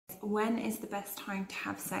when is the best time to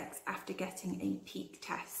have sex after getting a peak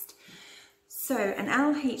test. So an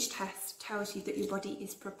LH test tells you that your body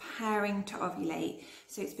is preparing to ovulate,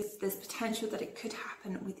 so there's potential that it could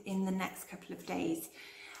happen within the next couple of days.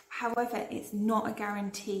 However, it's not a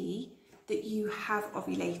guarantee that you have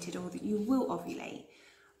ovulated or that you will ovulate.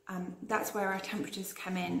 That's where our temperatures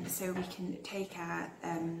come in. So we can take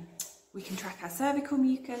we can track our cervical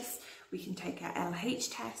mucus, we can take our LH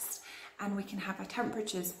test, and we can have our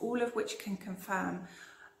temperatures, all of which can confirm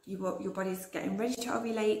your body's getting ready to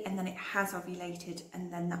ovulate, and then it has ovulated,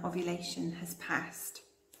 and then that ovulation has passed.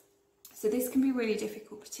 So this can be really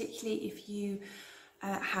difficult, particularly if you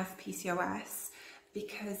have PCOS,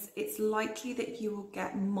 because it's likely that you will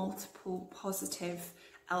get multiple positive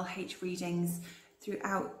LH readings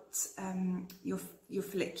throughout your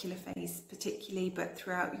follicular phase particularly, but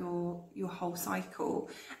throughout your whole cycle,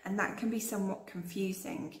 and that can be somewhat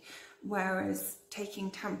confusing. Whereas taking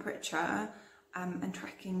temperature and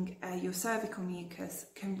tracking your cervical mucus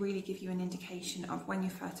can really give you an indication of when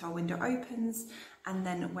your fertile window opens and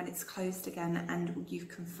then when it's closed again and you've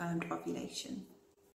confirmed ovulation.